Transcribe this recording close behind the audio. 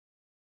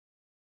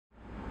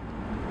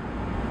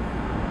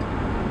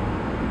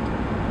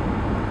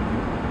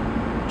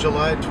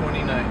July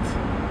 29th,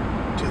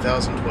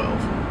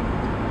 2012.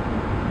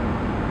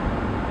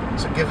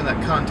 So given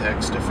that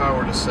context, if I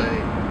were to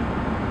say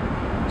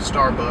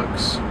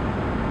Starbucks,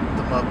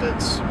 the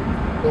Muppets,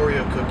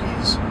 Oreo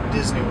cookies,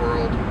 Disney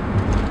World,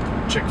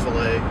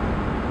 Chick-fil-A,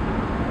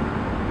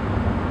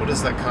 what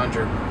does that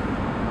conjure?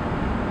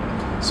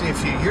 See, a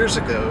few years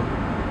ago,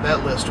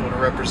 that list would have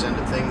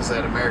represented things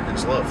that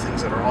Americans love,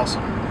 things that are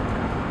awesome.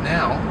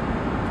 Now,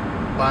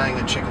 buying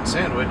a chicken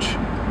sandwich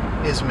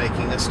is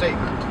making a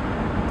statement.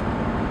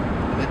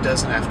 And it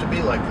doesn't have to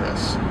be like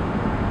this.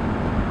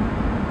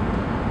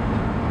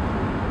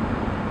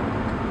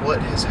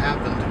 What has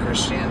happened to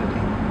Christianity?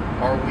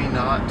 Are we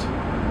not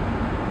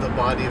the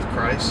body of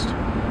Christ?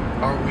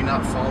 Are we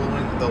not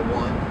following the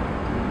one?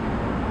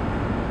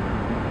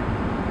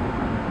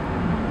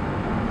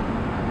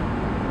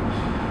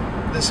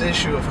 This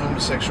issue of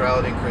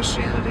homosexuality and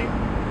Christianity,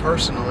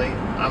 personally,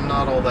 I'm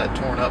not all that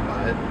torn up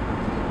by it.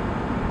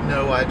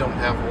 No, I don't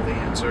have all the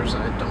answers.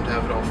 I don't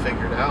have it all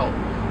figured out,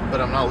 but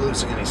I'm not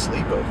losing any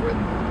sleep over it. There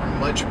are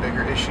much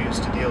bigger issues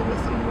to deal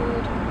with in the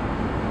world.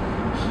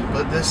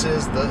 But this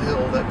is the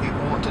hill that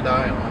people want to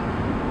die on.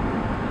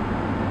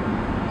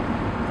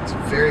 It's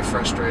very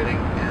frustrating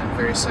and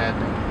very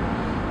saddening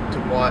to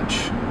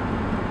watch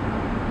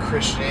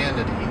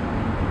Christianity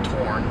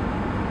torn,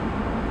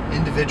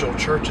 individual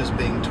churches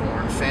being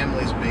torn,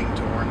 families being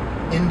torn,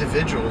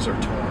 individuals are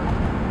torn.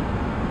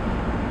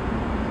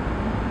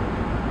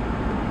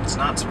 It's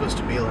not supposed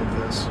to be like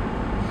this.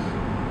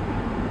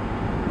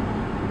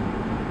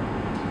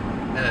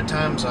 And at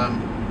times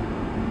I'm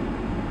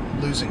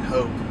losing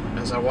hope.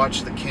 As I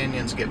watch the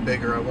canyons get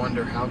bigger, I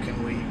wonder how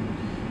can we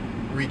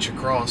reach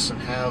across and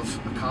have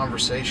a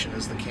conversation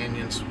as the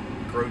canyons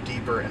grow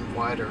deeper and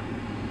wider.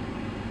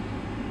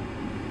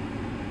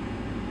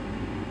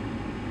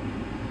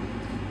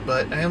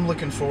 But I am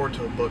looking forward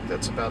to a book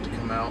that's about to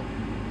come out.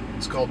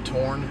 It's called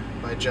Torn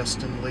by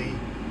Justin Lee,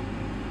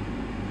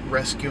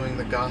 Rescuing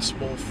the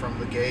Gospel from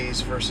the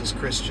Gays versus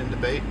Christian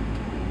Debate.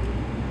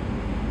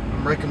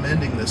 I'm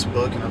recommending this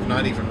book and I've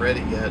not even read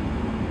it yet.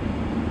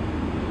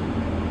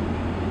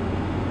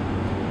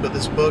 But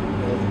this book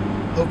will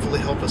hopefully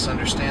help us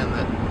understand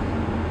that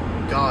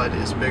God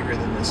is bigger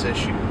than this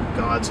issue.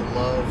 God's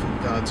love,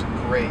 God's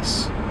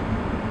grace,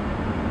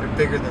 they're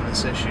bigger than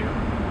this issue.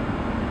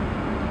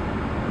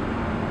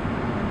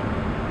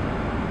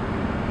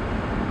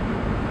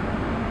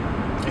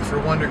 If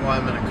you're wondering why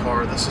I'm in a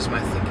car, this is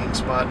my thinking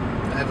spot.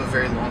 I have a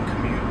very long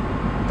commute,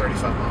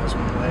 35 miles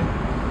one way.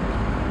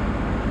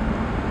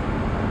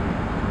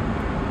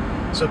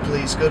 So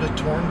please go to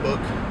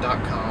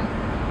tornbook.com.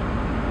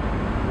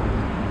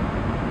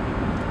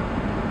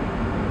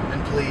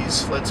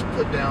 Please, let's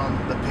put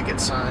down the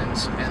picket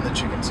signs and the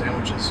chicken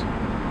sandwiches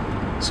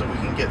so we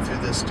can get through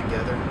this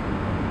together.